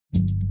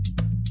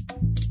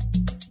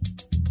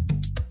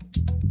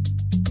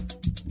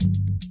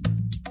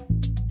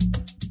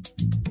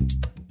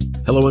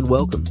Hello and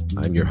welcome.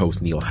 I'm your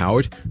host, Neil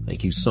Howard.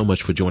 Thank you so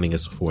much for joining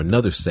us for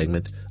another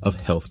segment of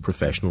Health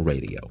Professional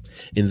Radio.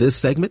 In this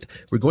segment,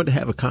 we're going to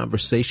have a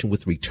conversation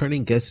with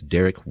returning guest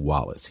Derek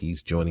Wallace.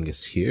 He's joining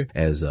us here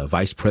as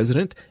Vice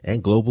President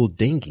and Global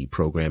Dengue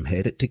Program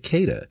Head at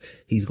Takeda.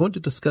 He's going to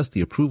discuss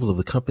the approval of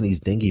the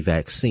company's dengue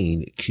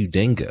vaccine,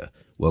 QDENGA.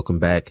 Welcome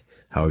back.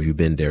 How have you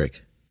been,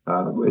 Derek?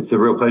 It's a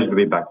real pleasure to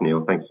be back,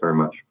 Neil. Thanks very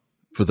much.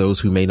 For those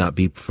who may not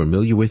be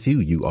familiar with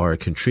you, you are a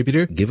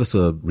contributor. Give us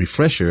a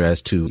refresher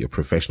as to your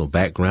professional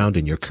background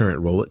and your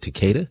current role at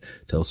Takeda.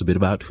 Tell us a bit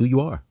about who you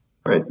are.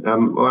 Right.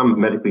 Well, I'm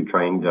medically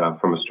trained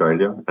from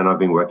Australia, and I've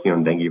been working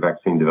on dengue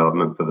vaccine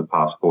development for the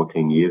past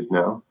 14 years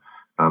now,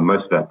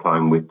 most of that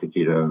time with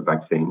Takeda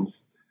vaccines.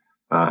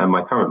 And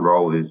my current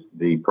role is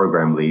the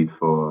program lead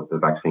for the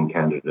vaccine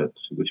candidates,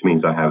 which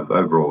means I have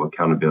overall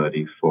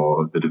accountability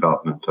for the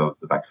development of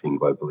the vaccine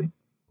globally.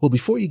 Well,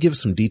 before you give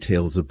some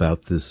details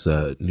about this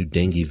new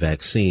dengue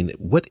vaccine,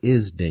 what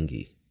is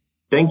dengue?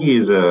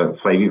 Dengue is a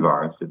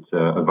flavivirus. It's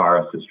a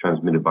virus that's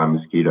transmitted by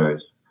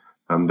mosquitoes.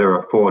 There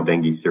are 4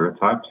 dengue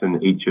serotypes,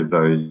 and each of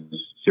those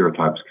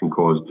serotypes can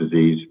cause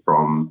disease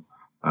from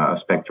a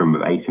spectrum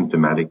of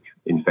asymptomatic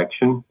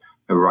infection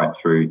right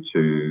through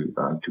to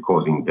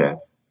causing death.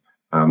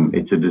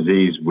 It's a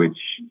disease which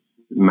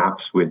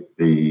maps with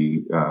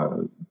the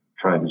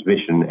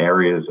transmission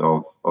areas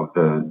of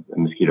the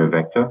mosquito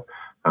vector.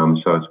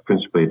 So it's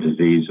principally a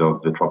disease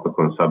of the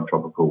tropical and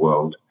subtropical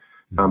world.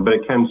 But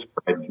it can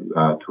spread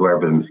to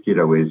wherever the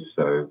mosquito is,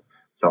 so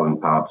southern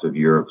parts of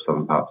Europe,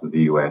 southern parts of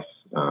the US.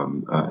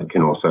 It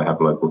can also have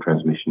local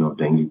transmission of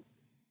dengue.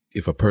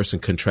 If a person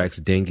contracts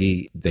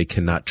dengue, they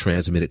cannot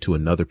transmit it to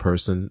another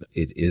person.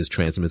 It is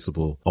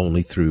transmissible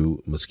only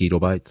through mosquito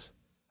bites?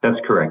 That's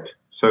correct.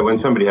 So when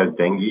somebody has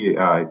dengue,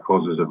 it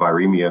causes a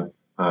viremia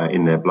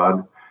in their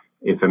blood.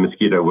 If a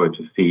mosquito were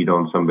to feed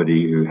on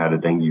somebody who had a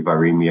dengue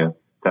viremia,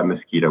 that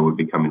mosquito would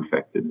become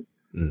infected.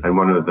 And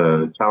one of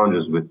the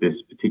challenges with this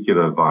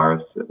particular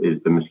virus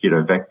is the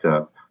mosquito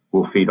vector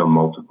will feed on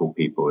multiple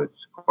people.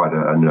 It's quite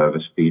a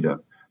nervous feeder.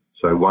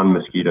 So one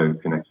mosquito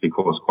can actually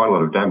cause quite a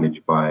lot of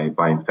damage by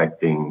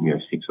infecting,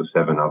 6 or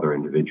 7 other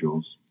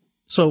individuals.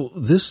 So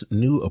this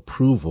new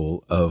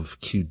approval of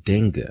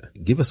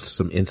QDENGA, give us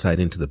some insight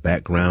into the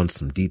background,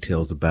 some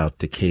details about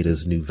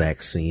Takeda's new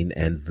vaccine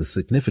and the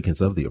significance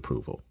of the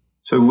approval.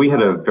 So we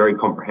had a very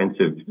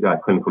comprehensive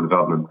clinical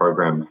development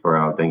program for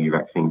our dengue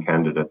vaccine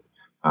candidate.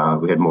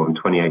 We had more than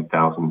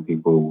 28,000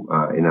 people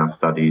in our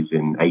studies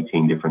in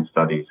 18 different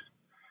studies.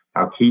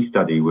 Our key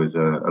study was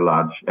a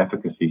large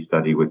efficacy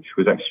study, which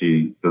was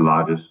actually the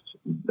largest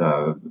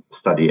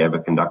study ever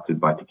conducted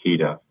by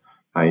Takeda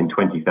in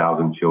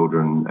 20,000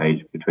 children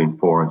aged between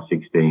 4 and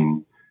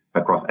 16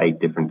 across 8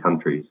 different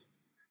countries.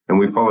 And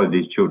we followed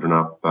these children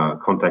up,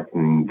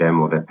 contacting them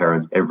or their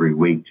parents every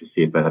week to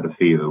see if they had a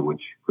fever,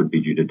 which could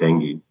be due to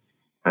dengue.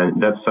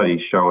 And that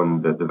study's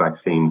shown that the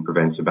vaccine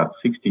prevents about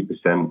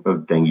 60%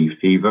 of dengue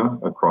fever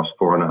across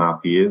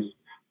 4.5 years.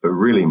 But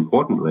really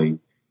importantly,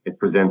 it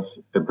prevents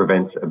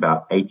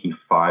about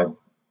 85%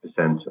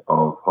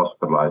 of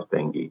hospitalized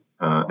dengue.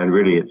 And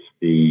really it's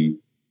the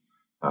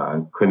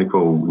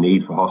clinical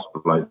need for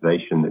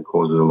hospitalization that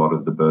causes a lot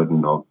of the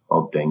burden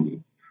of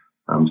dengue.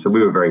 So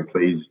we were very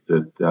pleased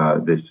that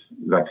this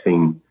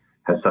vaccine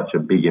has such a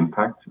big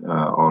impact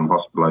on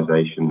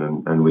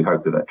hospitalization, and we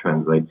hope that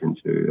translates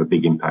into a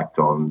big impact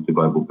on the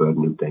global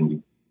burden of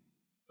dengue.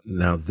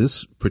 Now,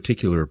 this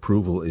particular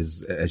approval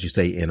is, as you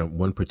say, in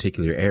one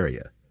particular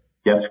area.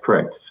 Yes,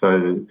 correct.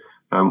 So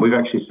we've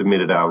actually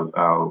submitted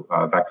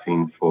our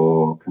vaccine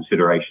for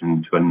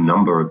consideration to a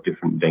number of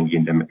different dengue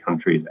endemic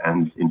countries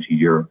and into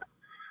Europe.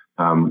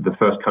 The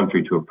first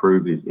country to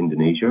approve is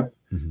Indonesia.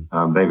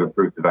 They've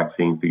approved the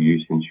vaccine for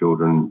use in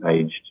children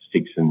aged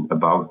 6 and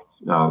above,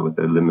 with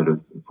a limit of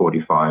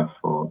 45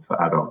 for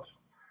adults.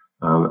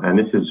 And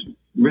this is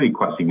really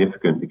quite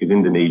significant because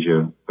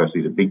Indonesia,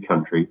 firstly, is a big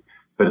country,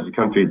 but it's a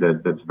country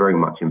that's very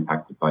much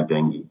impacted by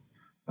dengue.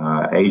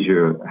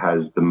 Asia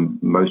has the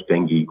most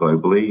dengue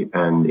globally,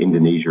 and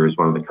Indonesia is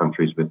one of the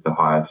countries with the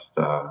highest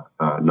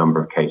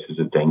number of cases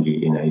of dengue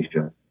in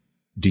Asia.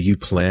 Do you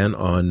plan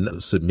on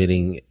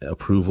submitting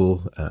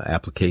approval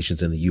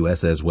applications in the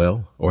U.S. as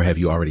well, or have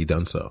you already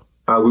done so?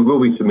 We will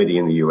be submitting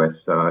in the U.S.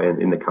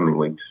 In the coming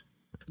weeks.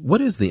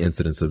 What is the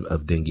incidence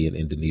of dengue in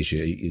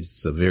Indonesia?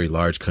 It's a very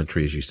large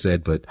country, as you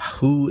said, but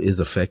who is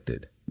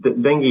affected?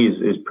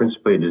 Dengue is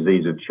principally a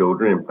disease of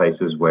children in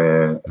places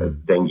where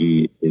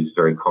dengue is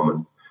very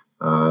common.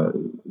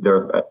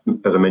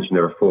 As I mentioned,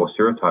 there are 4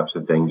 serotypes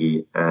of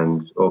dengue,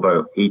 and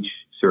although each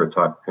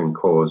serotype can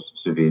cause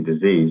severe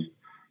disease,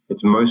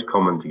 it's most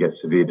common to get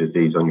severe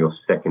disease on your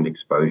second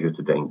exposure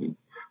to dengue.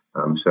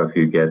 So if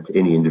you get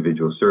any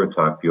individual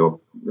serotype, you're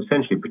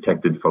essentially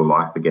protected for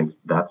life against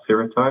that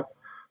serotype,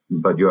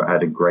 but you're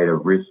at a greater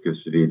risk of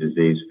severe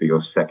disease for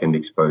your second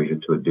exposure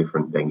to a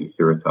different dengue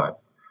serotype.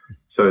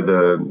 So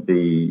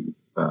the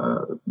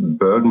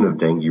burden of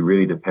dengue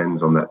really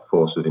depends on that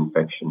force of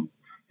infection.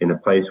 In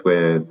place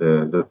where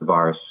the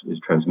virus is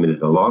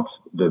transmitted a lot,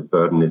 the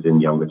burden is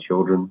in younger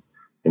children.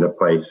 In a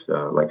place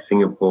like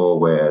Singapore,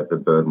 where the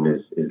burden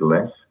is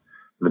less,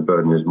 the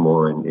burden is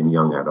more in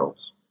young adults.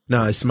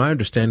 Now, it's my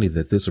understanding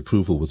that this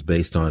approval was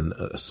based on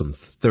some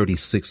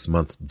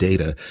 36-month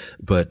data,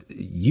 but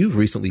you've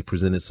recently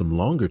presented some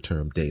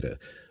longer-term data.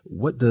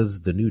 What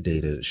does the new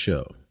data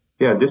show?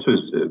 Yeah, this was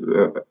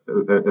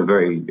a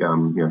very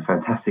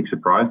fantastic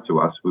surprise to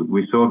us.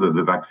 We saw that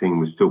the vaccine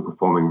was still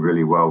performing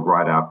really well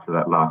right out to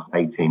that last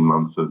 18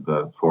 months of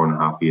the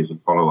 4.5 years of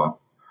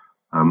follow-up.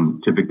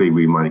 Typically,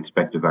 we might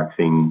expect a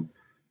vaccine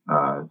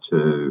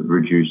to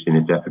reduce in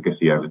its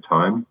efficacy over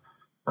time.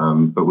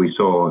 But we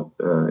saw,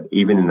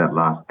 even in that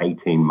last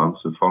 18 months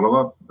of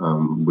follow-up,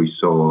 we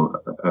saw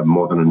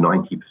more than a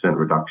 90%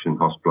 reduction in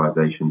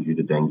hospitalization due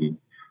to dengue.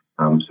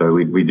 So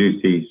we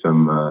do see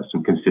some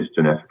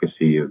consistent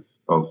efficacy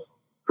of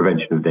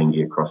prevention of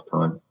dengue across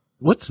time.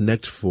 What's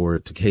next for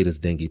Takeda's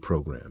dengue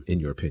program, in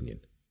your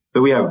opinion?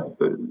 So we have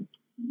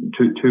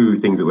two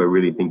things that we're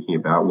really thinking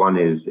about. One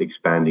is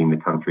expanding the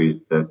countries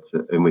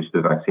in which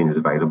the vaccine is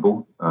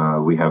available.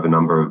 We have a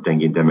number of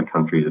dengue endemic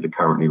countries that are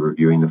currently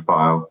reviewing the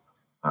file.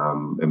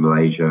 In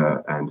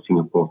Malaysia and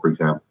Singapore, for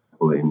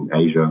example, in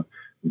Asia,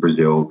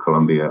 Brazil,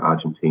 Colombia,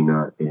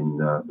 Argentina, in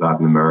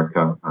Latin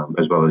America,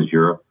 as well as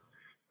Europe.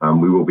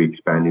 We will be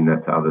expanding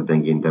that to other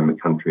dengue endemic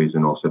countries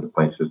and also to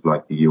places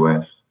like the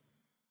US.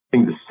 I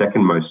think the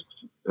second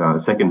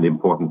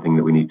important thing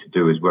that we need to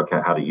do is work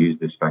out how to use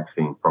this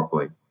vaccine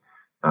properly.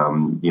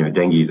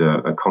 Dengue is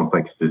a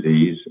complex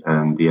disease,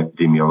 and the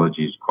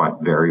epidemiology is quite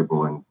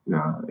variable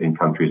in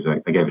countries.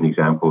 I gave an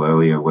example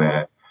earlier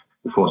where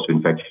the force of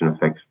infection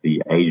affects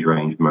the age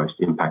range most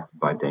impacted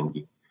by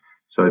dengue.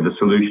 So the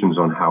solutions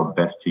on how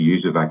best to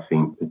use a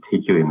vaccine,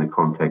 particularly in the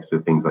context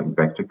of things like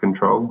vector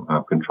control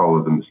of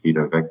the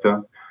mosquito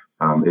vector,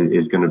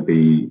 is going to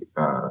be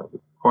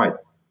quite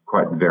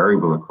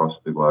variable across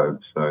the globe.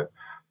 So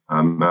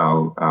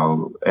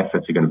our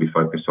efforts are going to be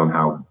focused on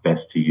how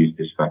best to use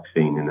this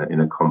vaccine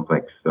in a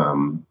complex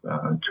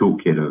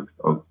toolkit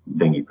of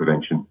dengue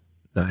prevention.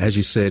 Now, as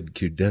you said,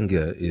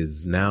 QDENGA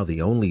is now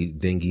the only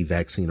dengue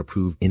vaccine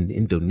approved in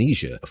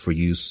Indonesia for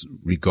use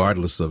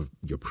regardless of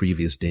your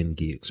previous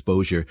dengue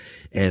exposure.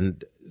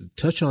 And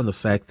touch on the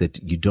fact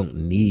that you don't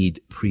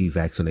need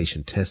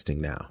pre-vaccination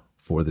testing now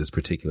for this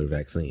particular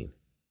vaccine.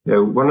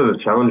 Yeah, one of the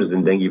challenges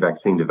in dengue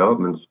vaccine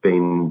development has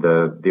been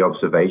the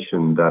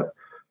observation that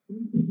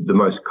the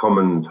most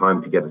common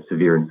time to get a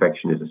severe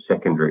infection is a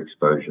secondary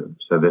exposure.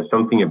 So there's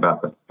something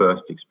about the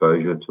first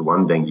exposure to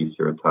one dengue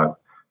serotype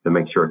that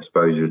makes your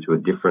exposure to a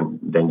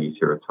different dengue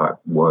serotype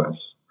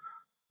worse.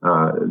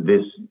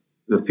 The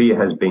fear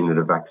has been that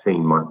a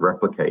vaccine might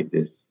replicate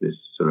this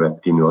sort of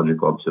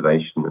epidemiological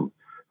observation, and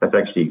that's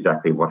actually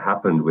exactly what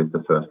happened with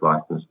the first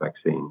licensed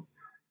vaccine.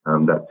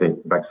 That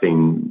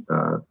vaccine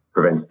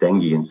prevents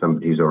dengue in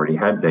somebody who's already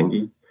had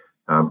dengue,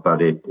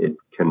 but it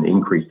can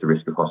increase the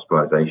risk of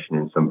hospitalization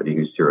in somebody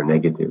who's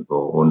seronegative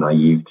or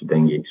naive to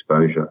dengue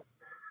exposure.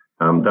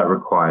 That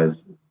requires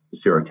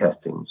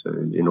serotesting. So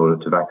in order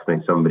to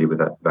vaccinate somebody with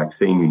that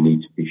vaccine, you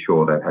need to be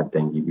sure they've had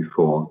dengue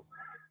before.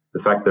 The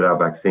fact that our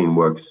vaccine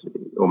works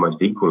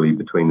almost equally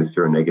between the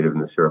seronegative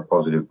and the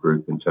seropositive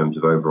group in terms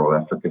of overall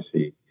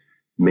efficacy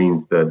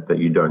means that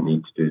you don't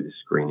need to do the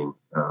screening.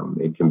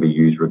 It can be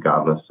used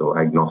regardless or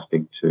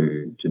agnostic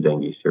to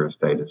dengue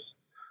serostatus.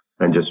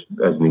 And just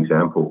as an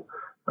example,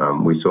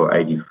 we saw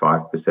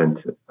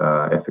 85%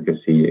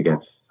 efficacy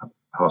against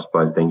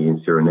hospitalized dengue in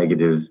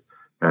seronegatives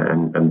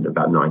and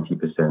about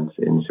 90%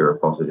 in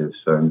seropositives.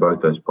 So in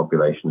both those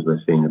populations,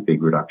 we're seeing a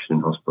big reduction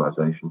in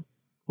hospitalization.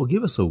 Well,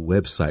 give us a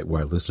website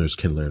where our listeners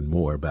can learn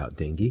more about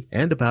dengue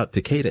and about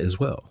Takeda as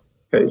well.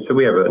 Okay, so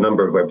we have a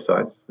number of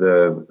websites.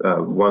 The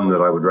one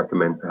that I would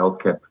recommend for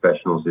healthcare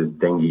professionals is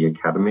Dengue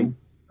Academy.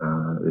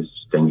 This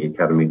is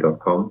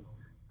dengueacademy.com.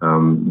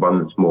 One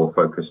that's more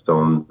focused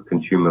on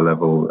consumer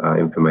level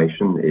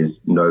information is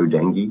Know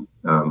Dengue,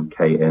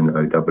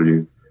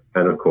 KNOW.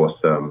 And of course,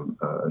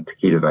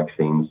 Takeda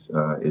Vaccines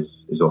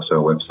is also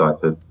a website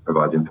that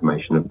provides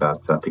information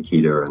about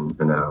Takeda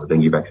and our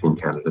dengue vaccine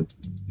candidate.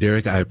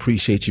 Derek, I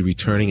appreciate you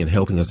returning and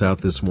helping us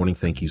out this morning.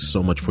 Thank you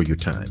so much for your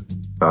time.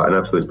 An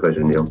absolute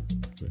pleasure, Neil.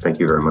 Thank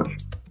you very much.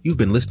 You've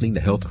been listening to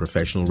Health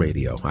Professional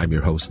Radio. I'm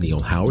your host, Neil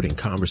Howard, in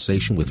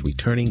conversation with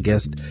returning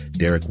guest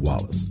Derek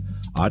Wallace.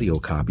 Audio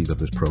copies of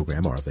this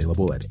program are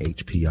available at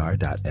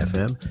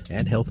hpr.fm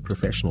and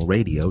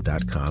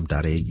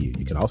healthprofessionalradio.com.au.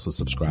 You can also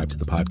subscribe to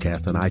the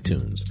podcast on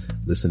iTunes,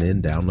 listen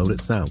in, download at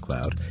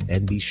SoundCloud,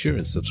 and be sure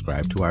and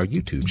subscribe to our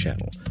YouTube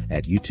channel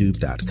at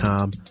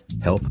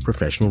youtube.com/Health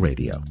Professional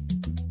Radio.